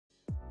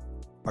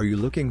Are you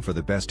looking for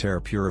the best air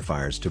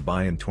purifiers to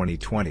buy in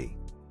 2020?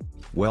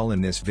 Well,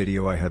 in this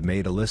video I have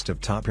made a list of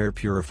top air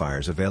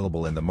purifiers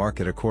available in the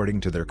market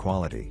according to their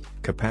quality,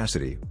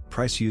 capacity,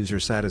 price, user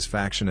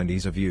satisfaction and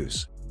ease of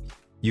use.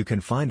 You can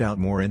find out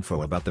more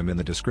info about them in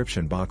the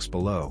description box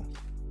below.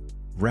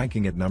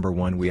 Ranking at number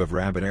 1, we have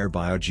Rabbit Air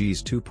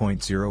BioGS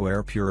 2.0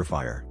 Air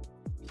Purifier.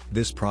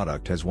 This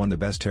product has won the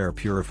Best Air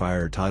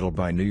Purifier title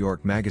by New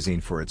York Magazine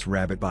for its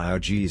Rabbit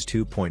BioGS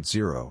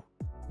 2.0.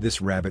 This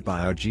Rabbit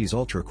BioGS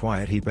Ultra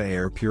Quiet HEPA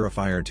Air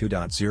Purifier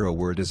 2.0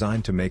 were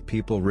designed to make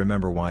people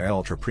remember why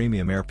Ultra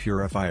Premium Air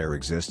Purifier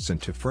exists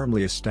and to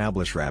firmly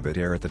establish Rabbit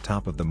Air at the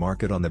top of the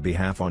market on the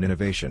behalf on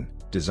innovation,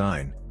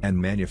 design, and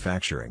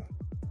manufacturing.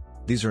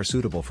 These are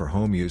suitable for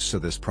home use, so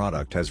this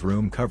product has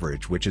room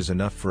coverage which is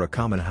enough for a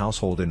common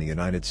household in the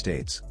United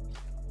States.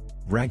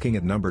 Ranking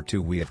at number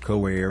 2, we have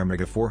Coway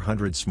Airmega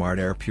 400 Smart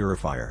Air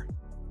Purifier.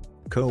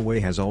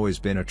 Coway has always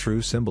been a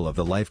true symbol of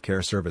the life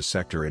care service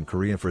sector in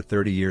Korea for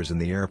 30 years in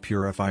the air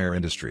purifier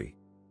industry.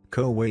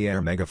 Coway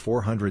Airmega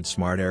 400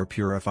 Smart Air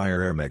Purifier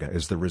Airmega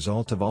is the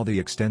result of all the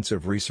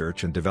extensive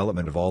research and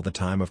development of all the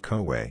time of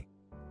Coway.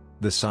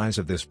 The size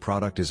of this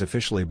product is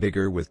officially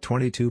bigger, with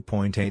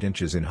 22.8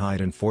 inches in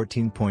height and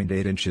 14.8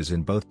 inches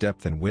in both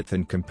depth and width,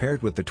 and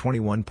compared with the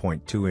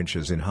 21.2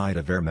 inches in height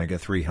of Airmega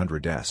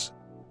 300S.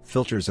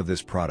 Filters of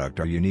this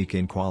product are unique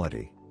in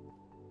quality.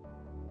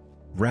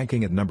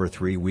 Ranking at number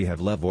 3, we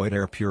have LEVOIT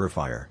Air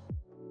Purifier.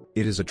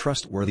 It is a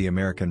trustworthy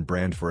American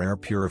brand for air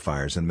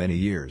purifiers in many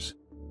years.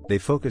 They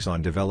focus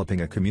on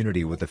developing a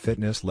community with the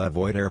fitness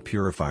LEVOIT Air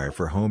Purifier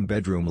for home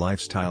bedroom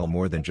lifestyle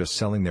more than just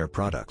selling their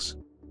products.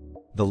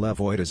 The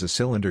LEVOIT is a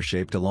cylinder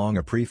shaped along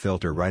a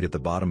pre-filter right at the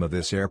bottom of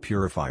this air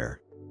purifier.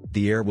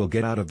 The air will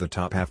get out of the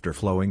top after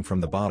flowing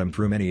from the bottom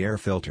through many air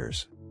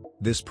filters.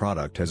 This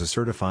product has a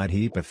certified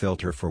HEPA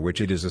filter for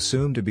which it is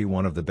assumed to be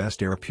one of the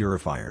best air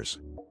purifiers.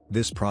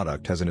 This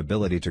product has an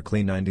ability to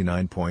clean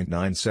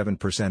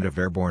 99.97% of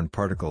airborne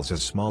particles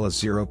as small as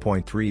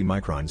 0.3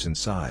 microns in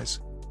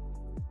size.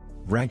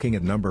 Ranking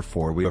at number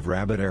 4, we have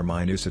RabbitAir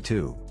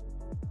MinusA2.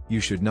 You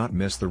should not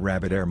miss the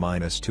RabbitAir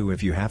Minus2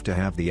 if you have to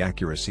have the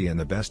accuracy and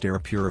the best air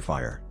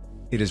purifier.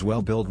 It is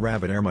well-built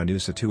RabbitAir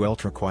MinusA2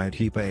 Ultra Quiet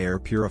HEPA Air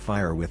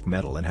Purifier with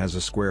metal and has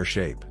a square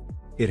shape.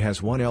 It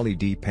has one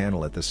LED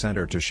panel at the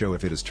center to show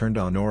if it is turned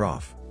on or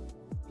off.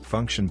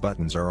 Function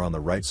buttons are on the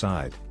right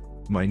side.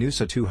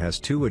 MinusA2 has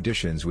 2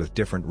 editions with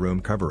different room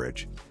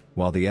coverage.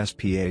 While the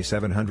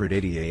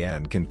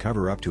SPA780AN can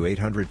cover up to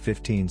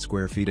 815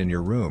 square feet in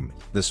your room,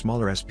 the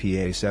smaller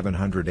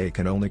SPA700A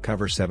can only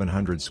cover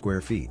 700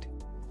 square feet.